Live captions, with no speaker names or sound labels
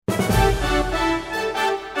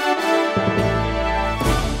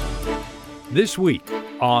This week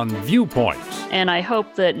on Viewpoints. And I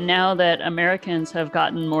hope that now that Americans have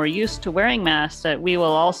gotten more used to wearing masks, that we will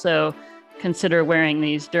also consider wearing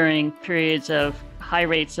these during periods of high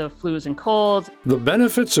rates of flus and colds. The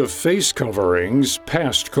benefits of face coverings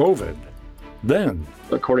past COVID. Then,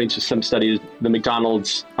 according to some studies, the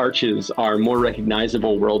McDonald's arches are more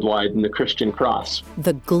recognizable worldwide than the Christian cross.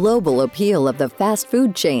 The global appeal of the fast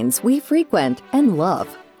food chains we frequent and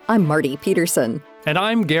love. I'm Marty Peterson. And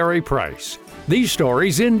I'm Gary Price. These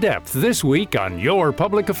stories in depth this week on your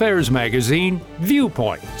public affairs magazine,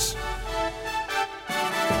 Viewpoints.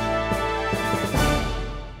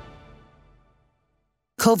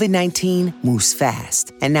 COVID-19 moves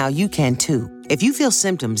fast, and now you can too. If you feel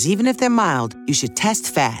symptoms, even if they're mild, you should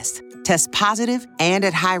test fast. Test positive and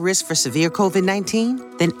at high risk for severe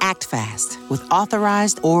COVID-19? Then act fast with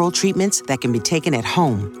authorized oral treatments that can be taken at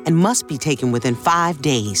home and must be taken within 5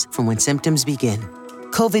 days from when symptoms begin.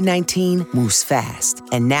 COVID-19 moves fast,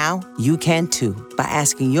 and now you can too by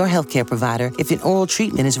asking your healthcare provider if an oral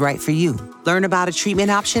treatment is right for you. Learn about a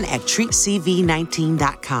treatment option at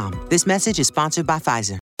treatcv19.com. This message is sponsored by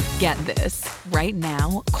Pfizer. Get this. Right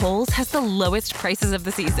now, Kohl's has the lowest prices of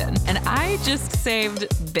the season, and I just saved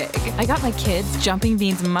big. I got my kids Jumping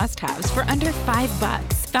Beans must-haves for under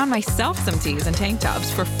 $5. Found myself some tees and tank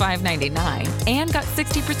tops for $5.99, and got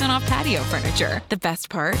 60% off patio furniture. The best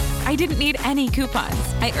part? I didn't need any coupons.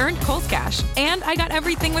 I earned Kohl's Cash, and I got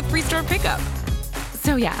everything with free store pickup.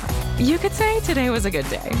 So yeah, you could say today was a good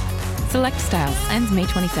day. Select styles. Ends May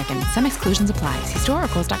 22nd. Some exclusions apply. See store or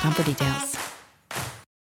kohls.com for details.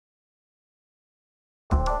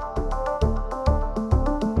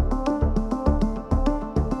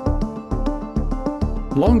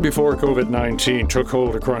 Long before COVID-19 took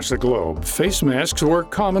hold across the globe, face masks were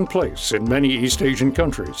commonplace in many East Asian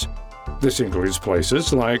countries. This includes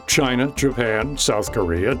places like China, Japan, South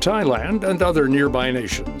Korea, Thailand, and other nearby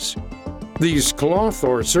nations. These cloth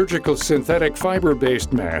or surgical synthetic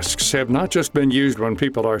fiber-based masks have not just been used when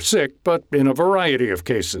people are sick, but in a variety of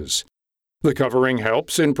cases. The covering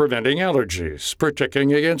helps in preventing allergies,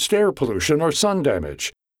 protecting against air pollution or sun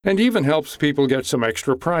damage, and even helps people get some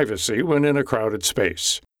extra privacy when in a crowded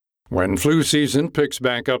space. When flu season picks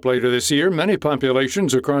back up later this year, many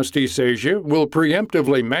populations across East Asia will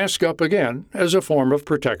preemptively mask up again as a form of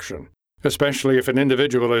protection. Especially if an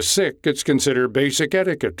individual is sick, it's considered basic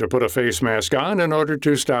etiquette to put a face mask on in order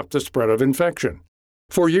to stop the spread of infection.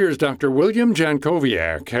 For years, Dr. William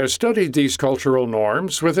Jankowiak has studied these cultural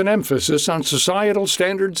norms with an emphasis on societal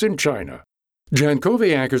standards in China.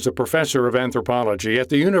 Jankowiak is a professor of anthropology at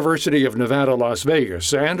the University of Nevada, Las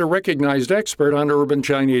Vegas, and a recognized expert on urban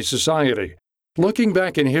Chinese society. Looking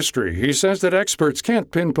back in history, he says that experts can't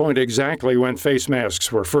pinpoint exactly when face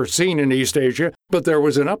masks were first seen in East Asia, but there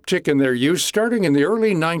was an uptick in their use starting in the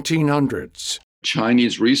early 1900s.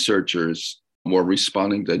 Chinese researchers were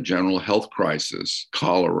responding to general health crisis,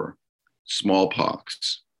 cholera,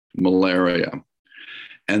 smallpox, malaria.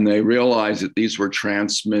 And they realized that these were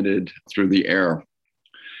transmitted through the air.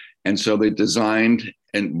 And so they designed,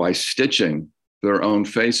 and by stitching, their own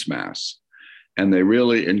face masks. And they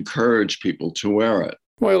really encouraged people to wear it.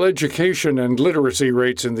 While education and literacy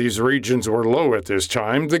rates in these regions were low at this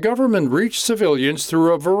time, the government reached civilians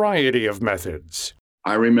through a variety of methods.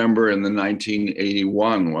 I remember in the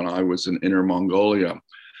 1981, when I was in Inner Mongolia,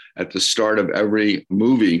 at the start of every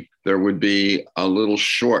movie, there would be a little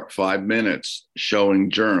short 5 minutes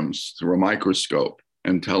showing germs through a microscope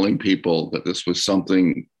and telling people that this was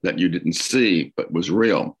something that you didn't see, but was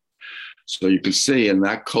real. So you can see in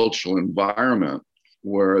that cultural environment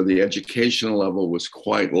where the education level was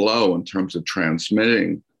quite low in terms of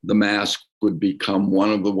transmitting, the mask would become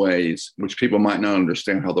one of the ways, which people might not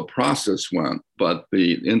understand how the process went, but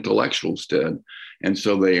the intellectuals did. And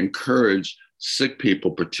so they encouraged sick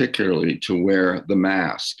people particularly to wear the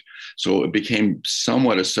mask. So it became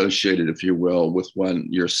somewhat associated, if you will, with when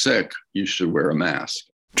you're sick, you should wear a mask.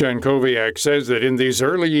 Jankowiak says that in these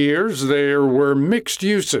early years, there were mixed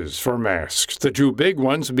uses for masks, the two big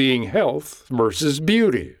ones being health versus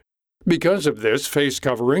beauty. Because of this, face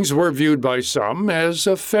coverings were viewed by some as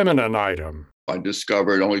a feminine item. I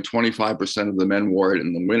discovered only 25% of the men wore it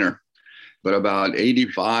in the winter, but about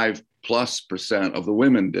 85+% of the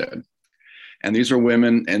women did. And these are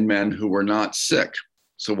women and men who were not sick.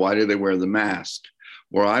 So why did they wear the mask?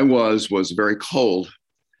 Where I was very cold.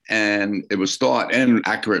 And it was thought, and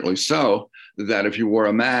accurately so, that if you wore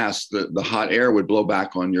a mask, the hot air would blow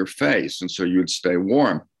back on your face. And so you'd stay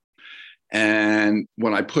warm. And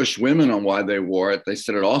when I pushed women on why they wore it, they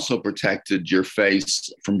said it also protected your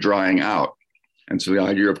face from drying out. And so the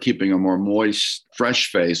idea of keeping a more moist,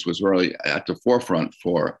 fresh face was really at the forefront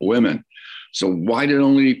for women. So why did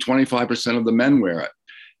only 25% of the men wear it?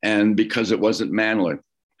 And because it wasn't manly.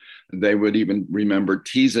 They would even remember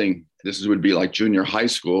teasing, this would be like junior high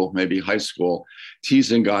school, maybe high school,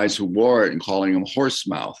 teasing guys who wore it and calling them horse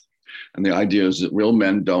mouth. And the idea is that real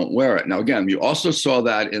men don't wear it. Now, again, you also saw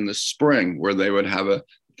that in the spring where they would have a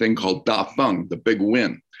thing called Da Feng, the big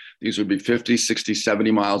wind. These would be 50, 60,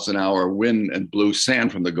 70 miles an hour wind and blew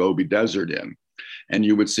sand from the Gobi Desert in. And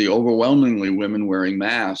you would see overwhelmingly women wearing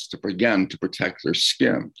masks to protect their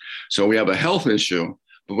skin. So we have a health issue,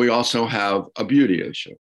 but we also have a beauty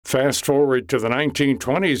issue. Fast forward to the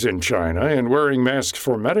 1920s in China, and wearing masks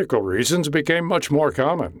for medical reasons became much more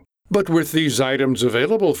common. But with these items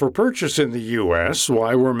available for purchase in the U.S.,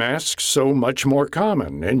 why were masks so much more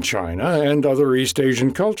common in China and other East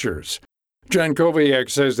Asian cultures? Jan Kowiak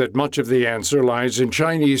says that much of the answer lies in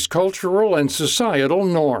Chinese cultural and societal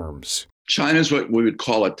norms. China's what we would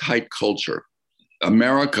call a tight culture.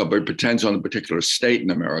 America, but it depends on the particular state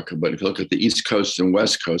in America. But if you look at the East Coast and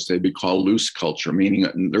West Coast, they'd be called loose culture,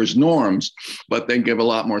 meaning there's norms, but they give a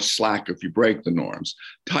lot more slack if you break the norms.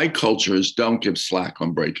 Tight cultures don't give slack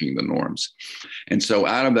on breaking the norms. And so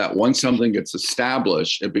out of that, once something gets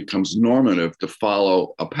established, it becomes normative to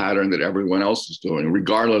follow a pattern that everyone else is doing,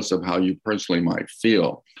 regardless of how you personally might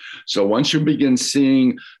feel. So once you begin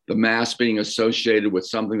seeing the mask being associated with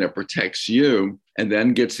something that protects you, and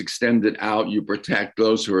then gets extended out, you protect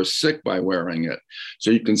those who are sick by wearing it.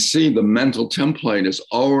 So you can see the mental template is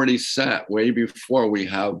already set way before we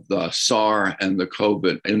have the SARS and the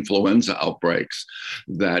COVID influenza outbreaks,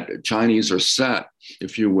 that Chinese are set,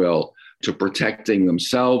 if you will, to protecting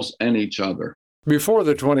themselves and each other. Before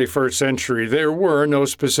the 21st century, there were no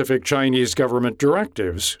specific Chinese government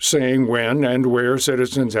directives saying when and where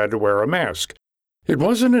citizens had to wear a mask. It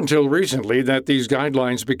wasn't until recently that these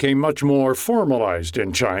guidelines became much more formalized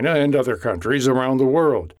in China and other countries around the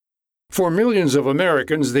world. For millions of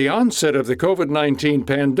Americans, the onset of the COVID-19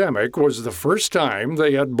 pandemic was the first time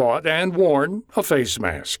they had bought and worn a face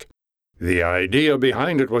mask. The idea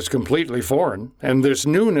behind it was completely foreign, and this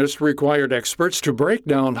newness required experts to break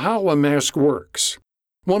down how a mask works.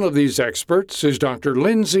 One of these experts is Dr.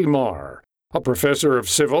 Lindsay Marr, a professor of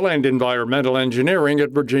civil and environmental engineering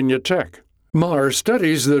at Virginia Tech. Marr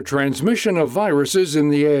studies the transmission of viruses in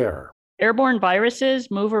the air. Airborne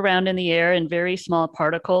viruses move around in the air in very small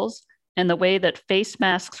particles, and the way that face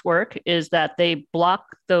masks work is that they block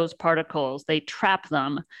those particles, they trap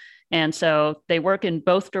them. And so they work in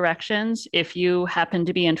both directions. If you happen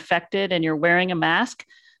to be infected and you're wearing a mask,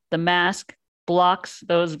 the mask blocks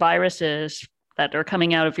those viruses that are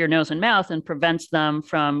coming out of your nose and mouth and prevents them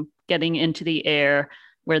from getting into the air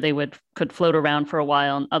where they could float around for a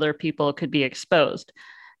while and other people could be exposed.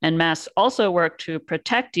 And masks also work to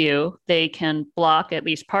protect you. They can block, at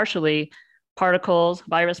least partially,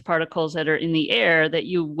 virus particles that are in the air that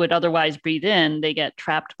you would otherwise breathe in. They get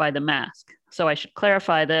trapped by the mask. So I should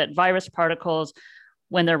clarify that virus particles,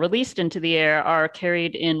 when they're released into the air, are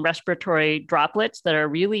carried in respiratory droplets that are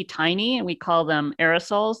really tiny, and we call them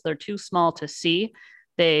aerosols. They're too small to see.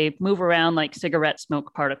 They move around like cigarette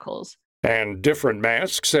smoke particles. And different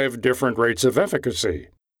masks have different rates of efficacy.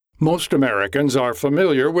 Most Americans are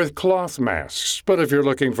familiar with cloth masks, but if you're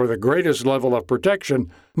looking for the greatest level of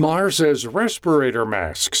protection, Marr says respirator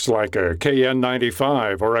masks like a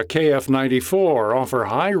KN95 or a KF94 offer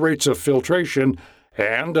high rates of filtration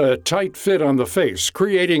and a tight fit on the face,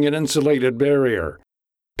 creating an insulated barrier.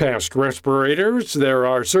 Past respirators, there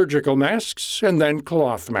are surgical masks and then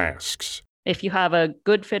cloth masks. If you have a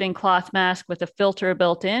good-fitting cloth mask with a filter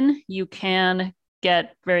built in, you can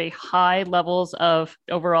get very high levels of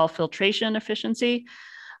overall filtration efficiency.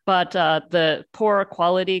 But the poor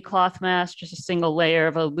quality cloth mask, just a single layer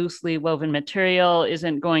of a loosely woven material,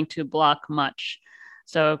 isn't going to block much.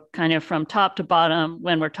 So kind of from top to bottom,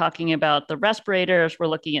 when we're talking about the respirators, we're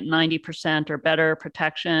looking at 90% or better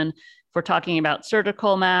protection. If we're talking about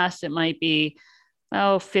surgical masks, it might be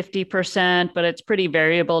 50%, but it's pretty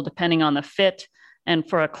variable depending on the fit. And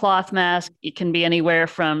for a cloth mask, it can be anywhere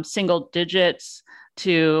from single digits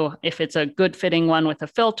to, if it's a good fitting one with a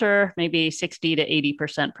filter, maybe 60 to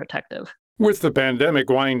 80% protective. With the pandemic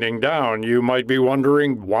winding down, you might be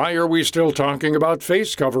wondering, why are we still talking about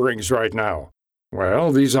face coverings right now?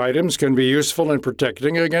 Well, these items can be useful in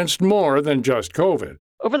protecting against more than just COVID.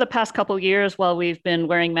 Over the past couple of years, while we've been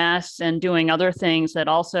wearing masks and doing other things that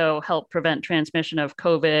also help prevent transmission of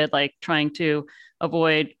COVID, like trying to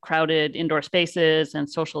avoid crowded indoor spaces and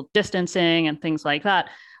social distancing and things like that,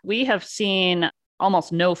 we have seen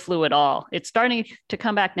almost no flu at all. It's starting to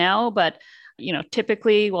come back now, but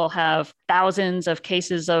typically we'll have thousands of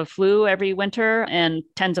cases of flu every winter and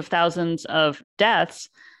tens of thousands of deaths.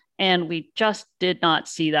 And we just did not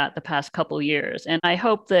see that the past couple years. And I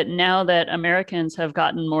hope that now that Americans have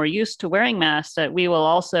gotten more used to wearing masks, that we will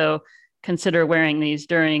also consider wearing these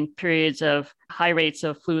during periods of high rates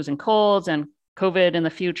of flus and colds and COVID in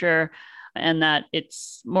the future, and that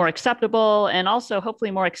it's more acceptable and also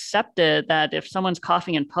hopefully more accepted that if someone's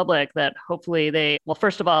coughing in public, that hopefully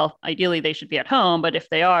first of all, ideally they should be at home, but if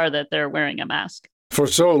they are, that they're wearing a mask. For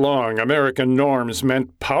so long, American norms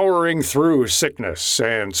meant powering through sickness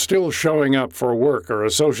and still showing up for work or a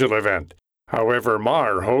social event. However,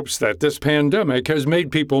 Marr hopes that this pandemic has made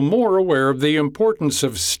people more aware of the importance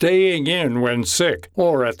of staying in when sick,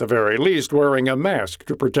 or at the very least wearing a mask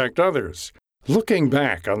to protect others. Looking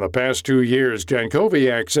back on the past 2 years,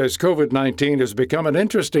 Jankowiak says COVID-19 has become an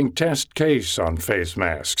interesting test case on face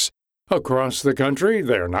masks. Across the country,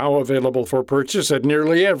 they're now available for purchase at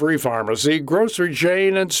nearly every pharmacy, grocery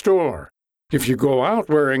chain, and store. If you go out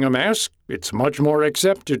wearing a mask, it's much more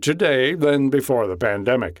accepted today than before the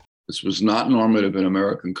pandemic. This was not normative in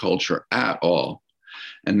American culture at all.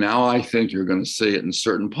 And now I think you're going to see it in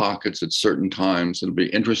certain pockets at certain times. It'll be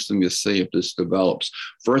interesting to see if this develops.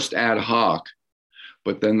 First ad hoc,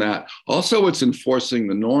 but then that. Also, what's enforcing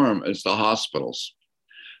the norm is the hospitals.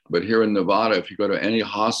 But here in Nevada, if you go to any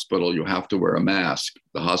hospital, you have to wear a mask.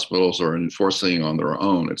 The hospitals are enforcing on their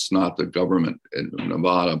own. It's not the government in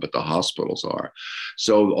Nevada, but the hospitals are.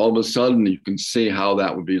 So all of a sudden, you can see how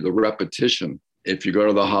that would be the repetition. If you go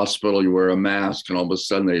to the hospital, you wear a mask, and all of a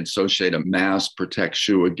sudden they associate a mask protects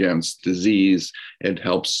you against disease. It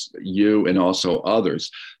helps you and also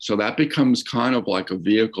others. So that becomes kind of like a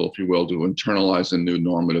vehicle, if you will, to internalize a new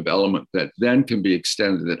normative element that then can be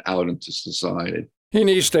extended out into society. In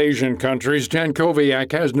East Asian countries,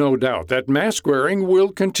 Jankowiak has no doubt that mask wearing will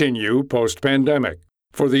continue post-pandemic.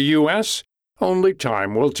 For the U.S., only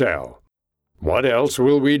time will tell. What else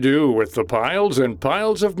will we do with the piles and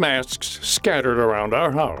piles of masks scattered around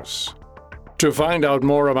our house? To find out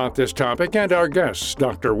more about this topic and our guests,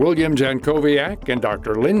 Dr. William Jankowiak and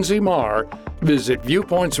Dr. Lindsay Marr, visit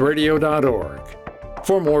viewpointsradio.org.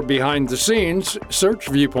 For more behind the scenes, search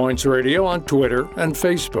Viewpoints Radio on Twitter and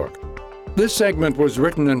Facebook. This segment was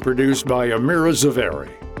written and produced by Amira Zaveri.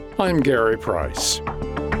 I'm Gary Price.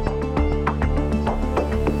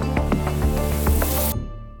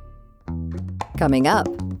 Coming up,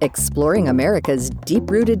 exploring America's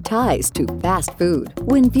deep-rooted ties to fast food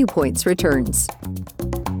when Viewpoints returns.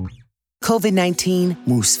 COVID-19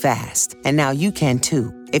 moves fast, and now you can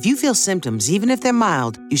too. If you feel symptoms, even if they're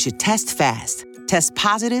mild, you should test fast. Test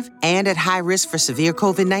positive and at high risk for severe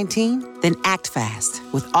COVID-19? Then act fast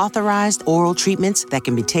with authorized oral treatments that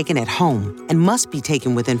can be taken at home and must be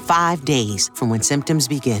taken within 5 days from when symptoms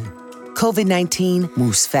begin. COVID-19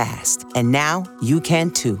 moves fast, and now you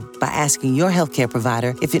can too by asking your healthcare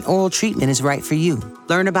provider if an oral treatment is right for you.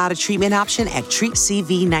 Learn about a treatment option at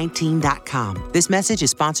treatcv19.com. This message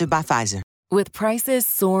is sponsored by Pfizer. With prices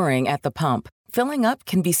soaring at the pump, filling up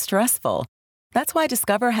can be stressful. That's why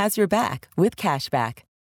Discover has your back with cashback.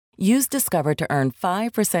 Use Discover to earn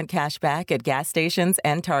 5% cash back at gas stations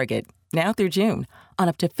and Target, now through June, on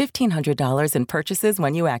up to $1,500 in purchases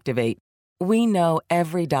when you activate. We know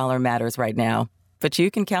every dollar matters right now, but you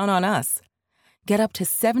can count on us. Get up to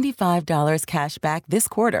 $75 cash back this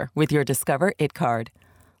quarter with your Discover It card.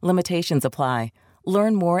 Limitations apply.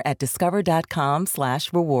 Learn more at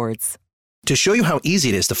discover.com/rewards. To show you how easy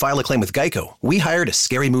it is to file a claim with Geico, we hired a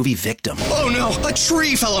scary movie victim. Oh no, a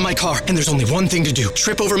tree fell on my car, and there's only one thing to do.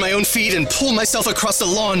 Trip over my own feet and pull myself across the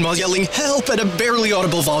lawn while yelling help at a barely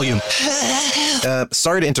audible volume.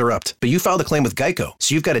 Sorry to interrupt, but you filed a claim with Geico,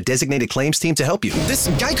 so you've got a designated claims team to help you. This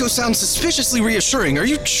Geico sounds suspiciously reassuring. Are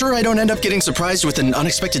you sure I don't end up getting surprised with an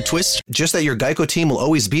unexpected twist? Just that your Geico team will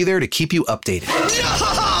always be there to keep you updated.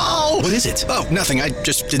 No! What is it? Oh, nothing. I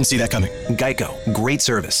just didn't see that coming. Geico. Great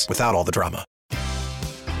service without all the drama.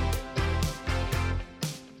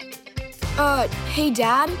 Hey,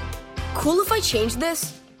 Dad? Cool if I change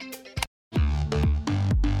this?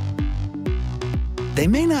 They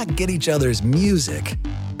may not get each other's music,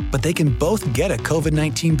 but they can both get a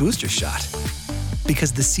COVID-19 booster shot.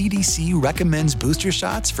 Because the CDC recommends booster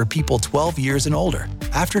shots for people 12 years and older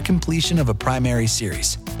after completion of a primary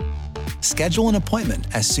series. Schedule an appointment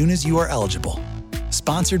as soon as you are eligible.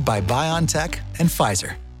 Sponsored by BioNTech and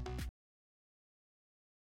Pfizer.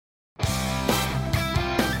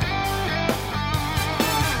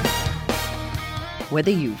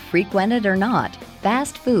 Whether you frequent it or not,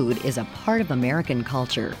 fast food is a part of American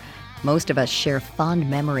culture. Most of us share fond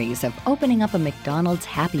memories of opening up a McDonald's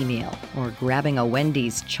Happy Meal or grabbing a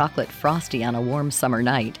Wendy's chocolate Frosty on a warm summer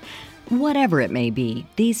night. Whatever it may be,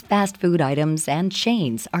 these fast food items and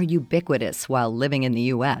chains are ubiquitous while living in the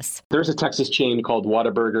U.S. There's a Texas chain called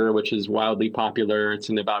Whataburger, which is wildly popular. It's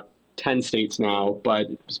in about 10 states now, but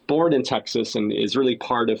it was born in Texas and is really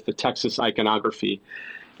part of the Texas iconography.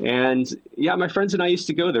 And yeah, my friends and I used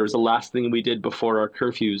to go there. It was the last thing we did before our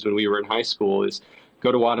curfews when we were in high school, is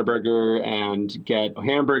go to Whataburger and get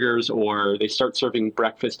hamburgers, or they start serving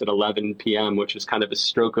breakfast at 11 p.m., which is kind of a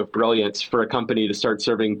stroke of brilliance for a company to start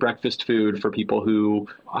serving breakfast food for people who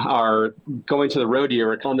are going to the rodeo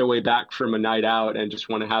or on their way back from a night out and just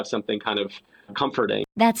want to have something kind of comforting.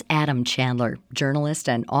 That's Adam Chandler, journalist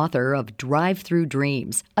and author of Drive-Thru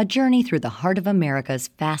Dreams, a journey through the heart of America's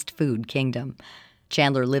fast food kingdom.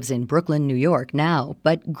 Chandler lives in Brooklyn, New York now,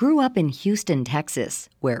 but grew up in Houston, Texas,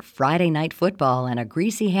 where Friday night football and a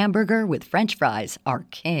greasy hamburger with French fries are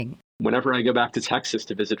king. Whenever I go back to Texas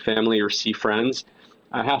to visit family or see friends,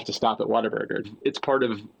 I have to stop at Whataburger. It's part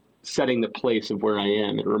of setting the place of where I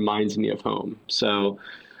am. It reminds me of home. So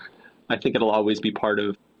I think it'll always be part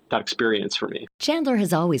of that experience for me. Chandler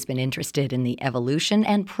has always been interested in the evolution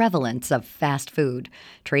and prevalence of fast food,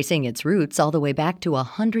 tracing its roots all the way back to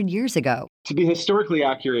 100 years ago. To be historically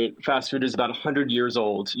accurate, fast food is about 100 years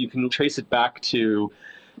old. You can trace it back to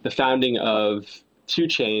the founding of two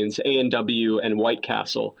chains, A&W and White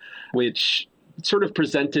Castle, which sort of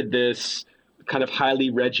presented this kind of highly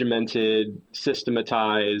regimented,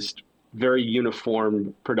 systematized, very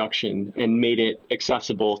uniform production and made it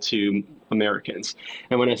accessible to Americans.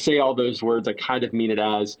 And when I say all those words, I kind of mean it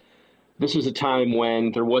as this was a time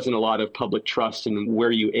when there wasn't a lot of public trust in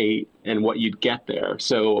where you ate and what you'd get there.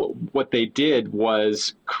 So what they did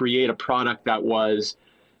was create a product that was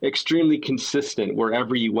extremely consistent.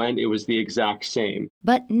 Wherever you went, it was the exact same.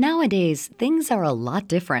 But nowadays, things are a lot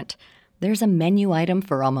different. There's a menu item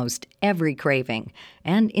for almost every craving.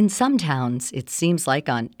 And in some towns, it seems like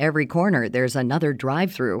on every corner there's another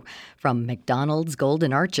drive-thru, from McDonald's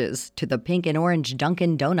Golden Arches to the pink and orange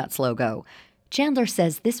Dunkin' Donuts logo. Chandler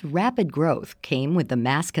says this rapid growth came with the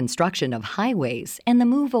mass construction of highways and the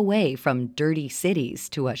move away from dirty cities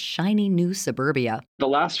to a shiny new suburbia. The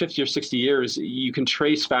last 50 or 60 years, you can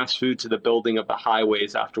trace fast food to the building of the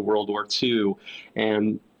highways after World War II.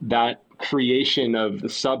 And that creation of the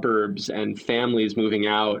suburbs and families moving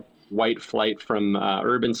out, white flight from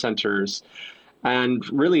urban centers, and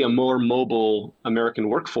really a more mobile American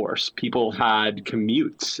workforce. People had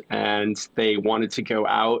commutes and they wanted to go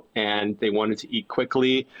out and they wanted to eat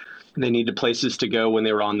quickly. They needed places to go when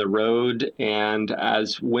they were on the road. And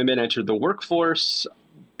as women entered the workforce,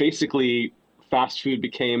 basically fast food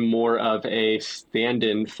became more of a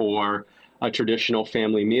stand-in for a traditional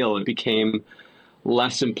family meal. It became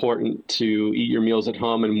less important to eat your meals at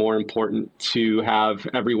home and more important to have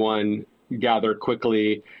everyone gather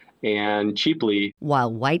quickly and cheaply.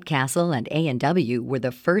 While White Castle and A&W were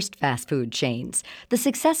the first fast food chains, the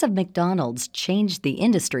success of McDonald's changed the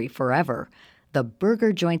industry forever. The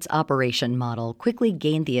burger joint's operation model quickly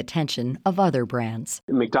gained the attention of other brands.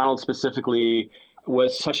 McDonald's specifically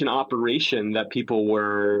was such an operation that people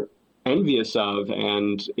were envious of,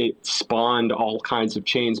 and it spawned all kinds of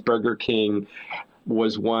chains. Burger King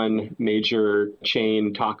was one major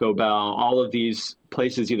chain, Taco Bell. All of these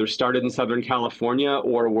places either started in Southern California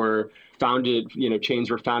or were founded,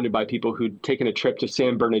 chains were founded by people who'd taken a trip to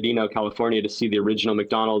San Bernardino, California to see the original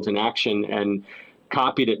McDonald's in action and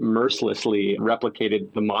copied it mercilessly,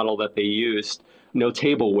 replicated the model that they used. No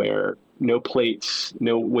tableware, no plates,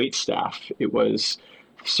 no wait staff. It was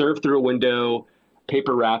served through a window,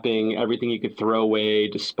 paper wrapping, everything you could throw away,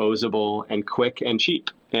 disposable and quick and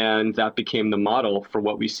cheap. And that became the model for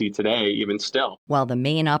what we see today, even still. While the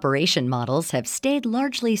main operation models have stayed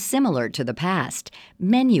largely similar to the past,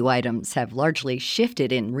 menu items have largely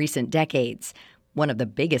shifted in recent decades. One of the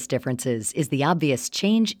biggest differences is the obvious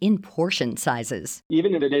change in portion sizes.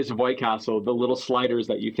 Even in the days of White Castle, the little sliders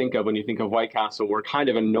that you think of when you think of White Castle were kind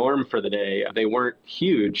of a norm for the day. They weren't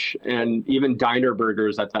huge, and even diner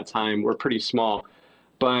burgers at that time were pretty small.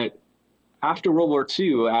 But after World War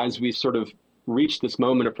II, as we sort of reached this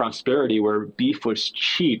moment of prosperity where beef was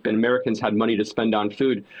cheap and Americans had money to spend on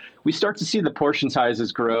food, we start to see the portion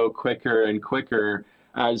sizes grow quicker and quicker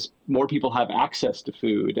as more people have access to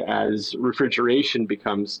food, as refrigeration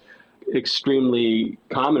becomes extremely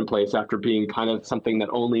commonplace after being kind of something that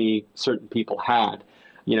only certain people had.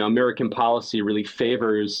 American policy really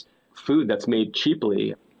favors food that's made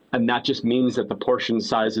cheaply. And that just means that the portion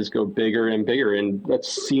sizes go bigger and bigger. And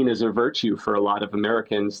that's seen as a virtue for a lot of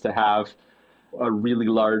Americans to have a really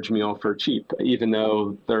large meal for cheap, even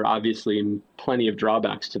though there are obviously plenty of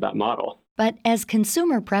drawbacks to that model. But as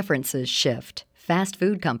consumer preferences shift, Fast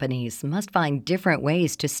food companies must find different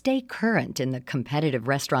ways to stay current in the competitive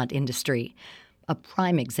restaurant industry. A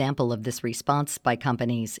prime example of this response by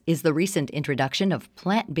companies is the recent introduction of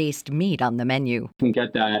plant-based meat on the menu. You can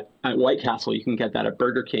get that at White Castle. You can get that at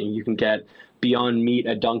Burger King. You can get Beyond Meat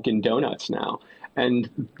at Dunkin' Donuts now. And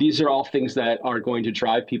these are all things that are going to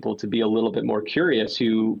drive people to be a little bit more curious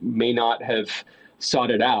who may not have sought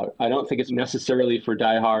it out. I don't think it's necessarily for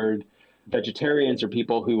diehard vegetarians or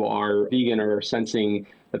people who are vegan or are sensing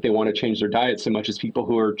that they want to change their diet so much as people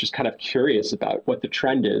who are just kind of curious about what the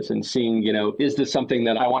trend is and seeing, is this something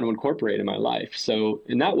that I want to incorporate in my life? So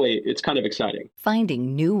in that way, it's kind of exciting.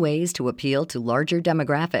 Finding new ways to appeal to larger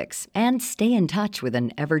demographics and stay in touch with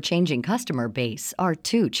an ever-changing customer base are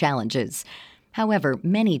two challenges. However,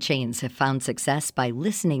 many chains have found success by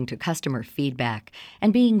listening to customer feedback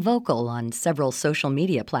and being vocal on several social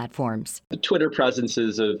media platforms. The Twitter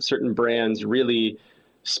presences of certain brands really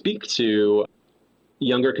speak to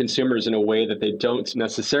younger consumers in a way that they don't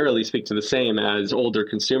necessarily speak to the same as older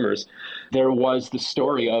consumers. There was the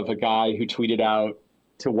story of a guy who tweeted out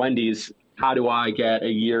to Wendy's, "How do I get a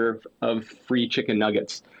year of free chicken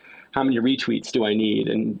nuggets? How many retweets do I need?"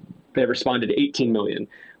 And they responded 18 million,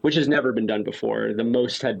 which has never been done before. The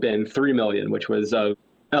most had been 3 million, which was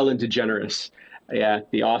Ellen DeGeneres at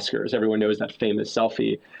the Oscars. Everyone knows that famous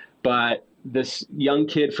selfie. But this young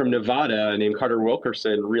kid from Nevada named Carter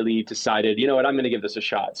Wilkerson really decided, you know what, I'm going to give this a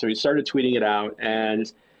shot. So he started tweeting it out,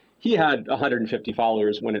 and he had 150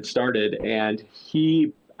 followers when it started. And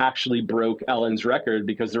he actually broke Ellen's record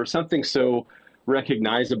because there was something so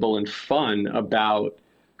recognizable and fun about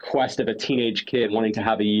quest of a teenage kid wanting to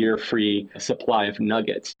have a year-free supply of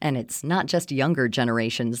nuggets. And it's not just younger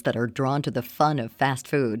generations that are drawn to the fun of fast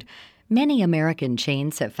food. Many American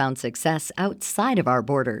chains have found success outside of our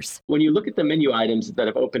borders. When you look at the menu items that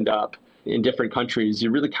have opened up in different countries, you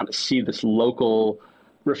really kind of see this local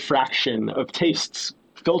refraction of tastes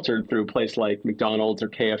filtered through a place like McDonald's or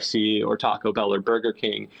KFC or Taco Bell or Burger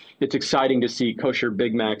King. It's exciting to see kosher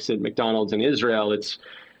Big Macs at McDonald's in Israel. It's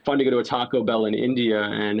fun to go to a Taco Bell in India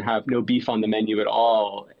and have no beef on the menu at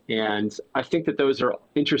all. And I think that those are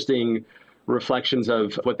interesting reflections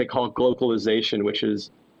of what they call globalization, which is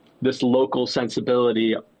this local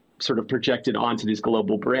sensibility sort of projected onto these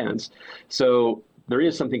global brands. So there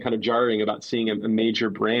is something kind of jarring about seeing a major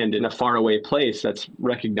brand in a faraway place that's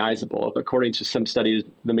recognizable. According to some studies,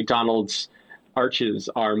 the McDonald's arches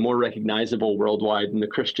are more recognizable worldwide than the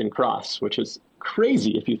Christian cross, which is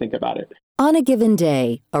crazy if you think about it. On a given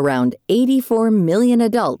day, around 84 million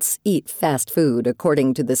adults eat fast food,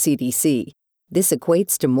 according to the CDC. This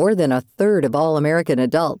equates to more than a third of all American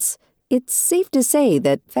adults. It's safe to say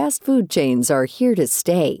that fast food chains are here to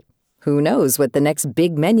stay. Who knows what the next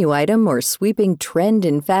big menu item or sweeping trend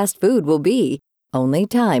in fast food will be? Only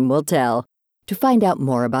time will tell. To find out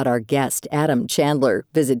more about our guest, Adam Chandler,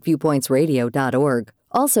 visit viewpointsradio.org.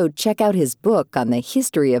 Also, check out his book on the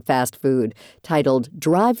history of fast food, titled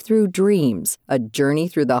Drive-Thru Dreams, A Journey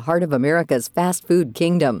Through the Heart of America's Fast Food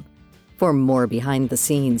Kingdom. For more behind the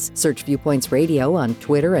scenes, search Viewpoints Radio on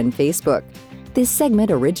Twitter and Facebook. This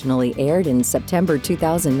segment originally aired in September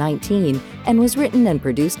 2019 and was written and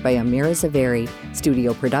produced by Amira Zaveri.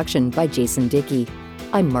 Studio production by Jason Dickey.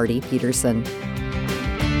 I'm Marty Peterson.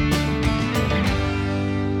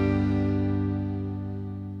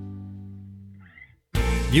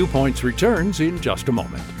 Viewpoints returns in just a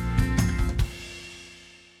moment.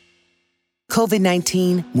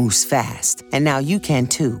 COVID-19 moves fast, and now you can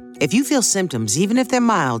too. If you feel symptoms, even if they're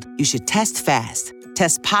mild, you should test fast.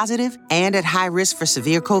 Test positive and at high risk for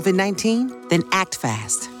severe COVID-19? Then act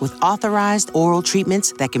fast with authorized oral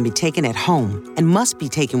treatments that can be taken at home and must be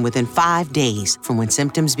taken within 5 days from when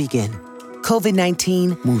symptoms begin.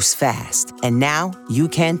 COVID-19 moves fast, and now you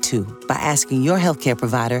can too by asking your healthcare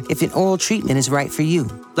provider if an oral treatment is right for you.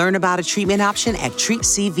 Learn about a treatment option at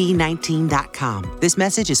treatcv19.com. This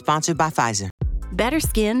message is sponsored by Pfizer. Better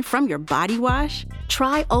skin from your body wash?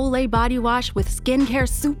 Try Olay Body Wash with skincare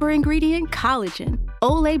super ingredient collagen.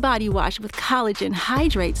 Olay Body Wash with collagen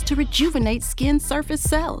hydrates to rejuvenate skin surface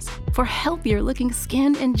cells for healthier looking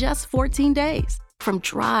skin in just 14 days. From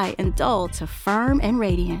dry and dull to firm and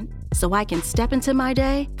radiant. So I can step into my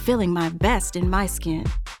day feeling my best in my skin.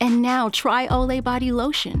 And now try Olay Body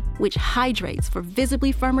Lotion, which hydrates for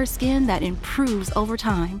visibly firmer skin that improves over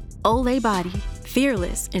time. Olay Body,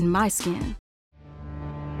 fearless in my skin.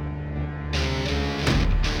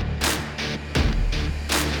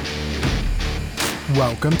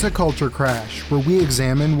 Welcome to Culture Crash, where we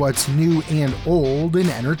examine what's new and old in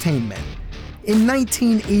entertainment. In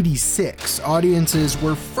 1986, audiences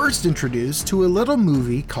were first introduced to a little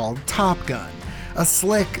movie called Top Gun, a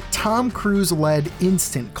slick, Tom Cruise-led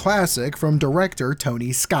instant classic from director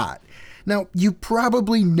Tony Scott. Now, you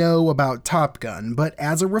probably know about Top Gun, but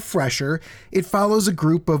as a refresher, it follows a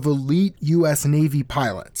group of elite U.S. Navy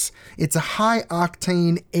pilots. It's a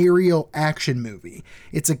high-octane aerial action movie.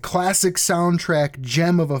 It's a classic soundtrack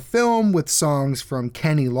gem of a film with songs from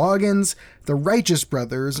Kenny Loggins, the Righteous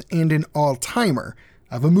Brothers, and an all-timer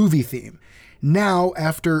of a movie theme. Now,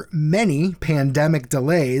 after many pandemic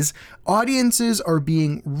delays, audiences are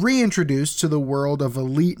being reintroduced to the world of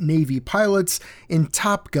elite Navy pilots in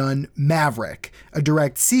Top Gun: Maverick, a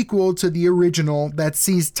direct sequel to the original that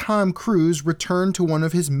sees Tom Cruise return to one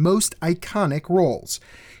of his most iconic roles.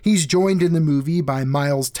 He's joined in the movie by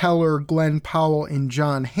Miles Teller, Glenn Powell, and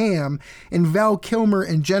John Hamm, and Val Kilmer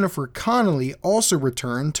and Jennifer Connelly also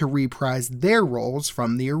return to reprise their roles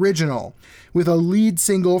from the original. With a lead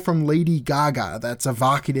single from Lady Gaga that's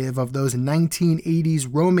evocative of those 1980s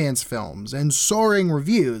romance films and soaring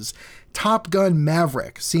reviews, Top Gun: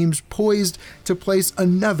 Maverick seems poised to place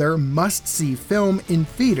another must-see film in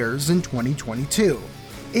theaters in 2022.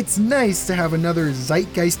 It's nice to have another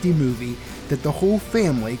zeitgeisty movie that the whole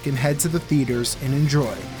family can head to the theaters and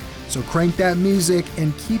enjoy. So crank that music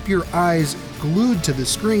and keep your eyes glued to the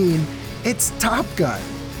screen. It's Top Gun.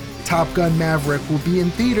 Top Gun: Maverick will be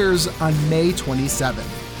in theaters on May 27th.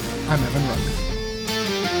 I'm Evan Rucker.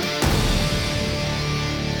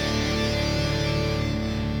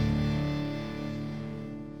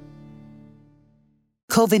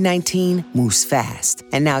 COVID-19 moves fast,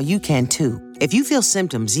 and now you can too. If you feel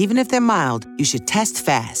symptoms, even if they're mild, you should test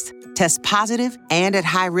fast. Test positive and at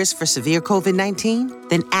high risk for severe COVID-19?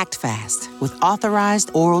 Then act fast with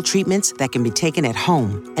authorized oral treatments that can be taken at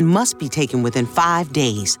home and must be taken within 5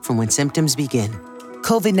 days from when symptoms begin.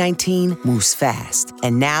 COVID-19 moves fast,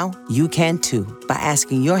 and now you can too by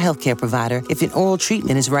asking your healthcare provider if an oral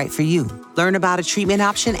treatment is right for you. Learn about a treatment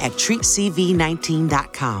option at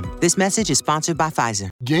treatcv19.com. This message is sponsored by Pfizer.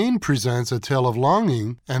 Gain presents a tale of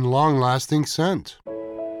longing and long-lasting scent.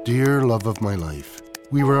 Dear love of my life,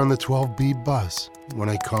 we were on the 12B bus when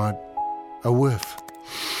I caught a whiff.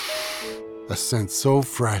 A scent so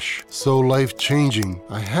fresh, so life-changing,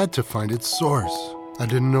 I had to find its source. I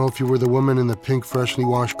didn't know if you were the woman in the pink freshly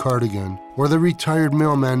washed cardigan or the retired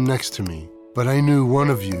mailman next to me, but I knew one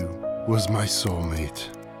of you was my soulmate.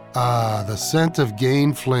 Ah, the scent of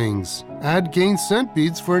Gain Flings. Add Gain scent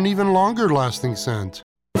beads for an even longer lasting scent.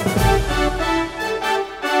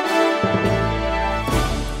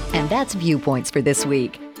 And that's Viewpoints for this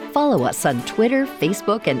week. Follow us on Twitter,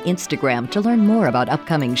 Facebook, and Instagram to learn more about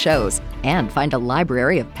upcoming shows and find a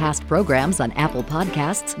library of past programs on Apple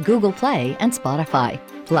Podcasts, Google Play, and Spotify.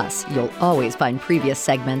 Plus, you'll always find previous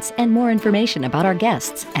segments and more information about our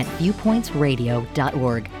guests at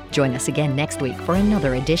viewpointsradio.org. Join us again next week for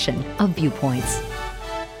another edition of Viewpoints.